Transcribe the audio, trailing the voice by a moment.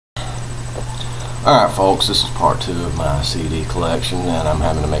Alright folks, this is part 2 of my CD collection, and I'm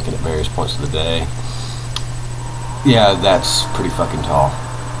having to make it at various points of the day. Yeah, that's pretty fucking tall.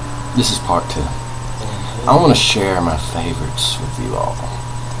 This is part 2. I want to share my favorites with you all.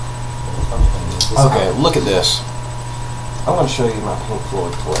 Okay, look at this. I want to show you my Pink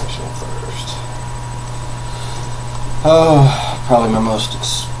Floyd collection first. Oh, probably my most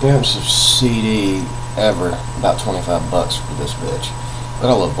expensive CD ever. About 25 bucks for this bitch.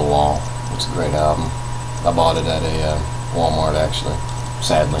 But I love Belong. It's a great album. I bought it at a Walmart, actually,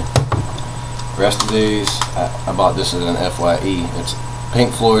 sadly. The rest of these, I bought this at an FYE. It's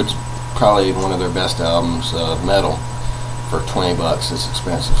Pink Floyd's probably one of their best albums of metal for 20 bucks. It's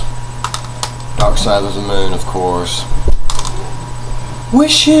expensive. Dark Side of the Moon, of course.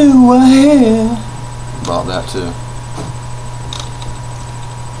 Wish You Were Here. Bought that too.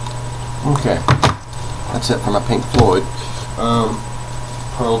 Okay, that's it for my Pink Floyd.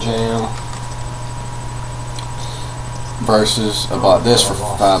 Pearl Jam Versus. I bought this for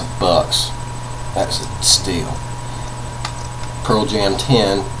 5 bucks. That's a steal. Pearl Jam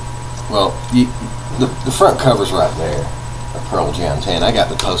 10. Well, the front cover's right there. A Pearl Jam 10. I got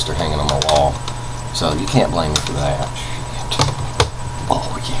the poster hanging on my wall, so you can't blame me for that. Shit.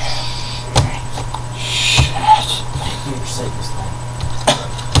 Oh yeah. Shit.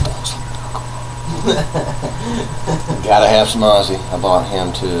 Gotta have some Ozzy. I bought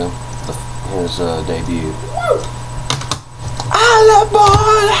him to his debut. I love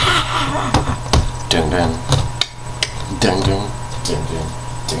boy. Dun dun dun dun dun dun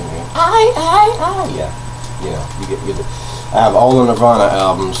dun dun. I. Yeah. You know, you get it. I have all the Nirvana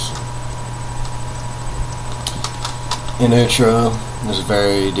albums. In Utero is a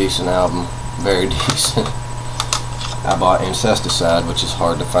very decent album. Very decent. I bought Incesticide, which is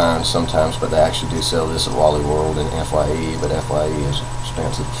hard to find sometimes, but they actually do sell this at Wally World and FYE, but FYE is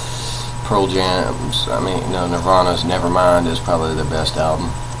expensive. Pearl Jam's, Nirvana's Nevermind is probably their best album.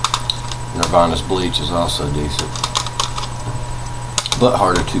 Nirvana's Bleach is also decent, but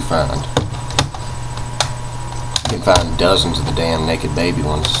harder to find. You can find dozens of the damn Naked Baby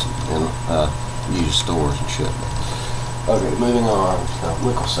ones in used stores and shit. Okay, moving on.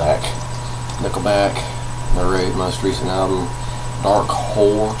 Nickelback. Their most recent album, Dark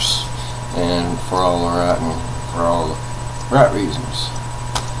Horse, and for all the right reasons.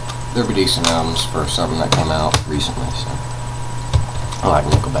 They're pretty decent albums for something that came out recently, so I like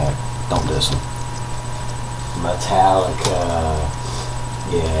Nickelback. Don't diss them. Metallica,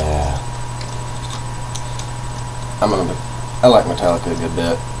 yeah. I like Metallica a good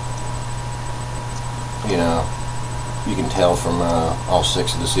bit. You know, you can tell from all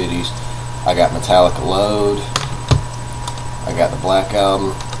 6 of the CDs. I got Metallica Load, I got the Black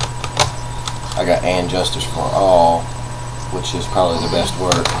Album, I got And Justice for All, which is probably the best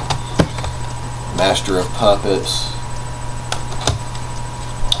work, Master of Puppets,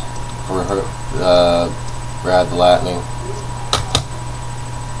 for Ride the Lightning,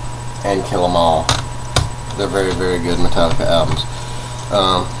 and Kill 'Em All. They're very, very good Metallica albums,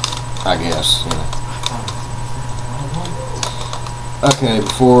 I guess, you know. Okay,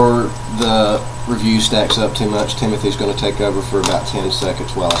 before the review stacks up too much, Timothy's going to take over for about 10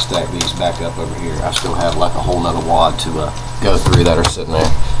 seconds while I stack these back up over here. I still have like a whole nother wad to go through that are sitting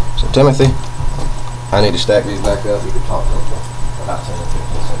there. So Timothy, I need to stack these back up. You can talk to him for about 10 or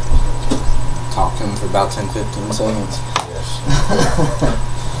 15 seconds. Talk to him for about 10-15 seconds? Yes.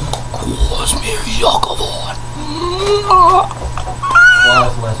 Lesbian Yakavon. Why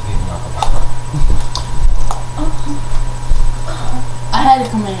is lesbian Yakavon? I had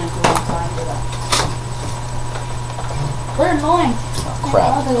to come in at the wrong time for that. They're annoying. Oh,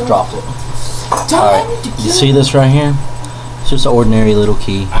 crap, dropped it. Alright. You see this right here? It's just an ordinary little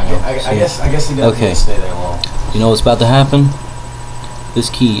key. I guess he doesn't Okay. stay there long. You know what's about to happen? This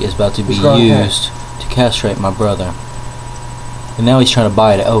key is about to be Who's going used to castrate my brother. And now he's trying to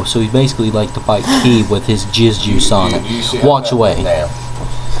bite it. Oh, so he's basically like the bite key with his jizz juice on it. Watch away. Damn.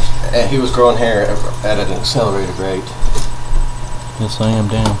 And he was growing hair at an accelerated rate. Yes, I am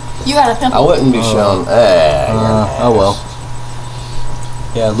down. You got a pimple. I wouldn't be shown. Oh well.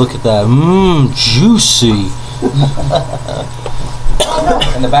 Yeah, look at that. Mmm, juicy.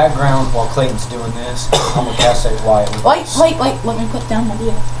 In the background, while Clayton's doing this, I'm going to castrate Wyatt. Wait. Let me put down the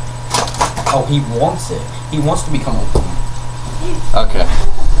deal. Oh, he wants it. He wants to become a woman. Okay.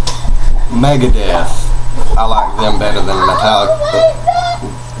 Megadeth. I like them better than Metallica.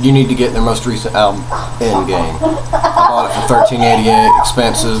 You need to get their most recent album, Endgame. I bought it for $13.88,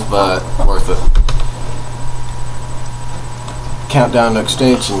 expensive, but worth it. Countdown to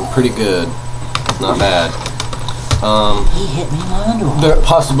Extinction, pretty good. Not bad. He hit me in my underwear. They're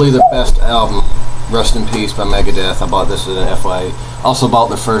possibly their best album Rust in Peace by Megadeth. I bought this at an FYE. Also bought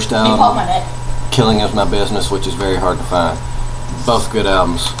their first He popped my album, neck. Killing Is My Business, which is very hard to find. Both good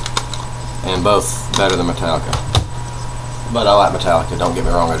albums, and both better than Metallica. But I like Metallica, don't get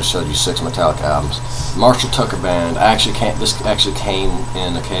me wrong, I just showed you 6 Metallica albums. Marshall Tucker Band, this actually came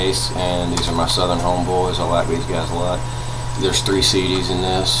in a case, and these are my Southern homeboys. I like these guys a lot. There's 3 CDs in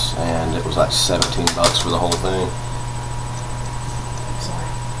this, and it was like $17 for the whole thing. Sorry.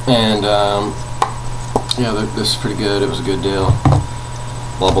 And yeah, this is pretty good. It was a good deal.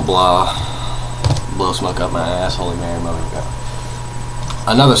 Blah blah blah. Blow smoke up my ass. Holy Mary, mother of God.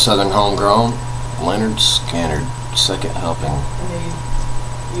 Another Southern homegrown, Leonard Skinner, Second Helping. I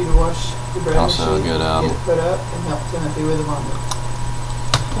need you to wash the bread Also a machine, good album. get it put up, and help Timothy with the vomit.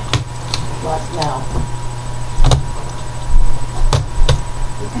 Right now.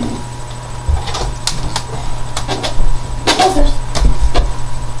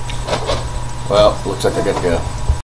 Well, looks like I got to go.